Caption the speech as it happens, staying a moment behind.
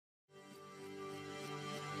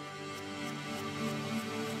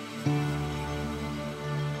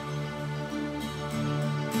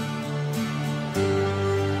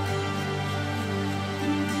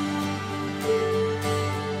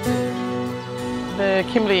The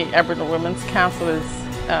Kimberley Aboriginal Women's Council is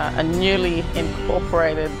a newly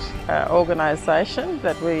incorporated organisation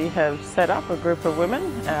that we have set up, a group of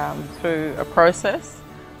women through a process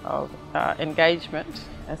of engagement,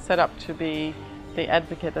 set up to be the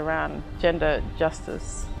advocate around gender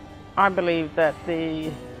justice. I believe that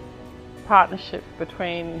the partnership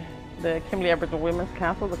between the Kimberley Aboriginal Women's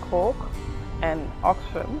Council, the KAWC, and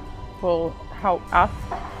Oxfam will help us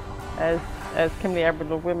as Kimberley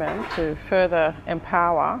Aboriginal women to further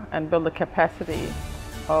empower and build the capacity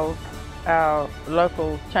of our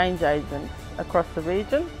local change agents across the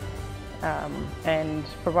region and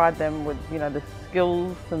provide them with the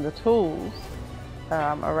skills and the tools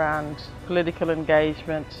around political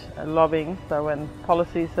engagement, lobbying. So when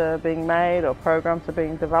policies are being made or programs are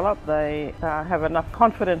being developed, they have enough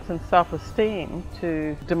confidence and self-esteem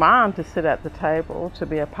to demand to sit at the table, to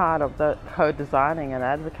be a part of the co-designing and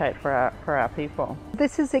advocate for our people.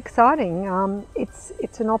 This is exciting.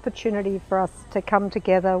 It's an opportunity for us to come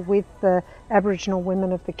together with the Aboriginal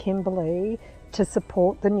women of the Kimberley to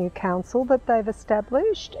support the new council that they've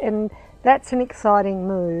established, and that's an exciting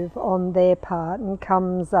move on their part and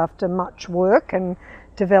comes after much work and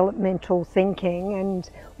developmental thinking, and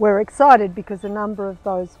we're excited because a number of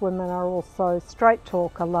those women are also Straight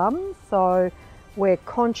Talk alums, so we're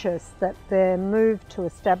conscious that their move to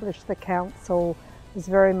establish the council was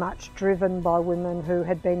very much driven by women who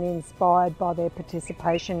had been inspired by their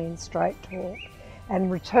participation in Straight Talk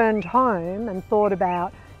and returned home and thought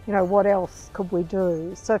about what else could we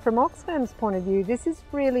do? So from Oxfam's point of view, this is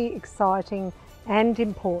really exciting and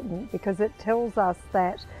important because it tells us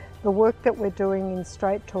that the work that we're doing in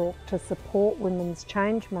Straight Talk to support women's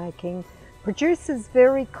change making produces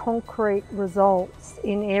very concrete results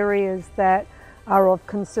in areas that are of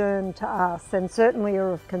concern to us and certainly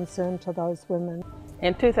are of concern to those women.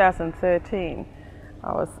 In 2013,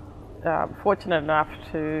 I was fortunate enough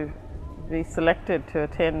to be selected to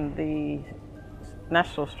attend the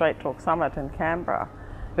National Straight Talk Summit in Canberra.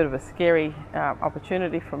 A bit of a scary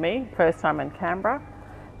opportunity for me, first time in Canberra,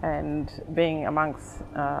 and being amongst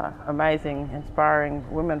amazing, inspiring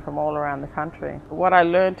women from all around the country. What I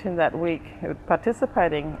learned in that week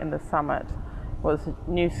participating in the summit was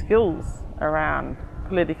new skills around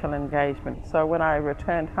political engagement. So when I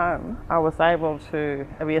returned home, I was able to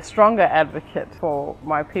be a stronger advocate for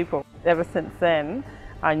my people. Ever since then,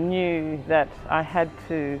 I knew that I had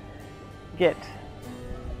to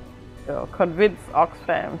convince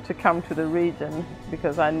Oxfam to come to the region,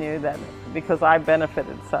 because I knew that because I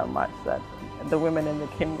benefited so much that the women in the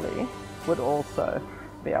Kimberley would also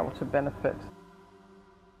be able to benefit.